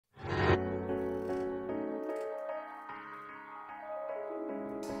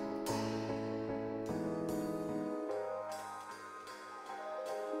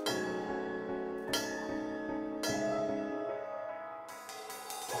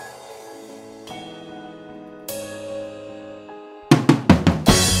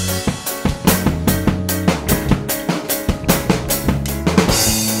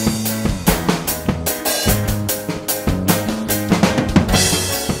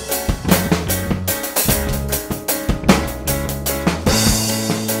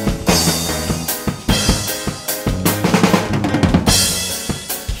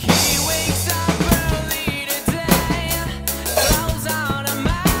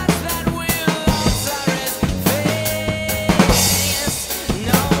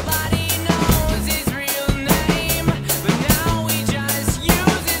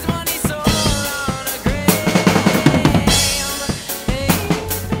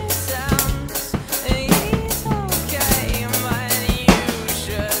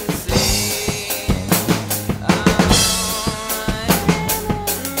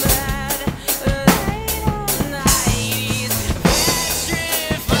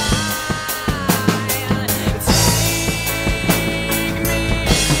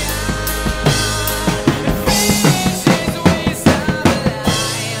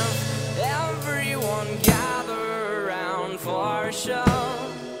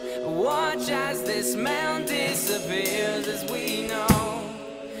this man disappears as we know.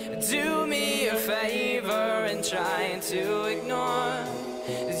 Do me a favor and try to ignore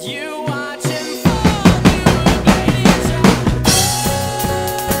as you watch him fall through a blazing trapdoor.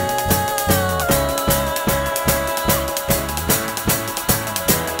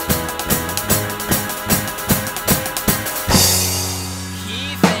 He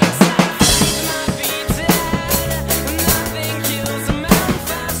thinks that fate might be dead. Nothing kills a man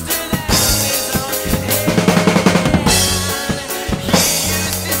faster than his own head. He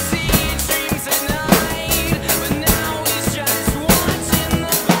used to see dreams at night, but now he's just watching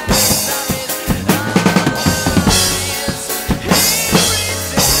the backs of his eyes. He pretends he's okay,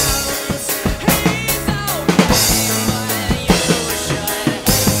 but you should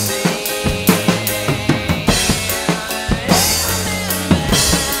see.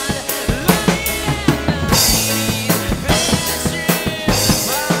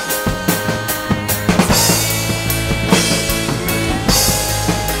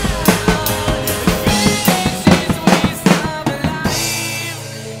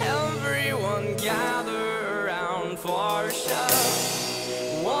 Everyone gather around for a show.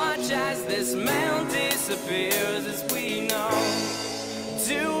 Watch as this man disappears as we know.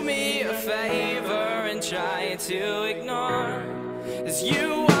 Do me a favor and try to ignore as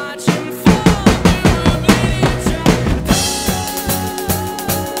you watch him fall through a bleeding trapdoor.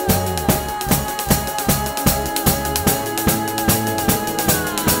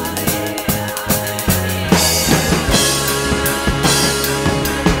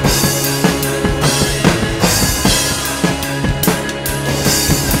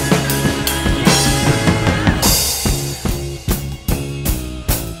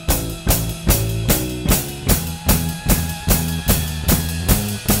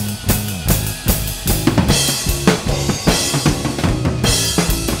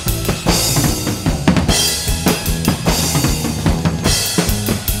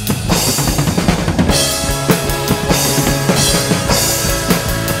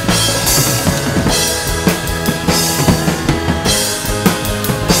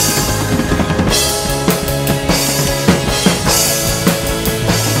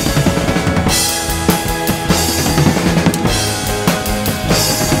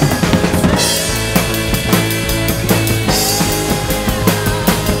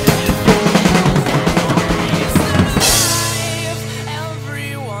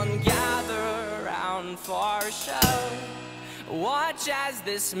 For a show. Watch as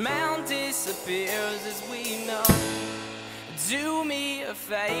this man disappears as we know. Do me a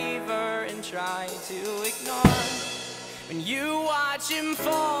favor and try to ignore when you watch him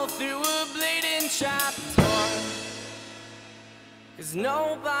fall through a bleeding trapdoor. 'Cause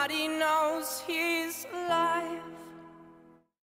nobody knows he's alive.